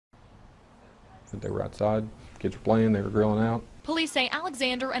They were outside, kids were playing, they were grilling out. Police say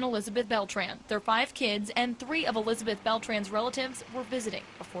Alexander and Elizabeth Beltran, their 5 kids, and 3 of Elizabeth Beltran's relatives were visiting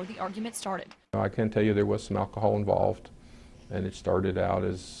before the argument started. I can tell you there was some alcohol involved, and it started out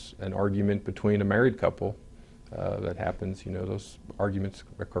as an argument between a married couple. That happens, you know, those arguments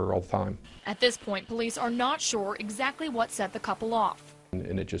occur all the time. At this point, police are not sure exactly what set the couple off.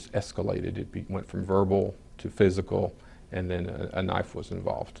 And it just escalated. It went from verbal to physical, and then a knife was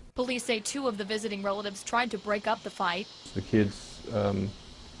involved. Police say 2 of the visiting relatives tried to break up the fight. The kids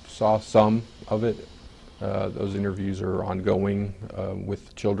saw some of it. Those interviews are ongoing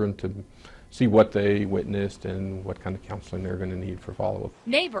with children to see what they witnessed and what kind of counseling they're going to need for follow-up.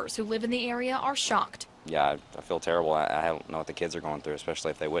 Neighbors who live in the area are shocked. Yeah, I feel terrible. I don't know what the kids are going through,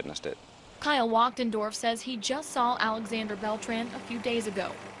 especially if they witnessed it. Kyle Wachtendorf says he just saw Alexander Beltran a few days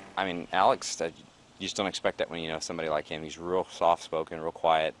ago. I mean, Alex, you just don't expect that when you know somebody like him. He's real soft-spoken, real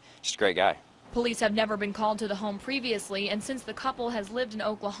quiet, just a great guy. Police have never been called to the home previously, and since the couple has lived in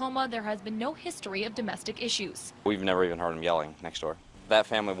Oklahoma, there has been no history of domestic issues. We've never even heard him yelling next door. That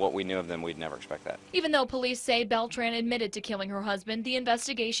family, what we knew of them, we'd never expect that. Even though police say Beltran admitted to killing her husband, the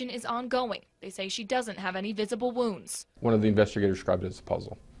investigation is ongoing. They say she doesn't have any visible wounds. One of the investigators described it as a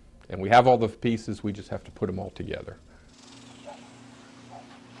puzzle. And we have all the pieces, we just have to put them all together.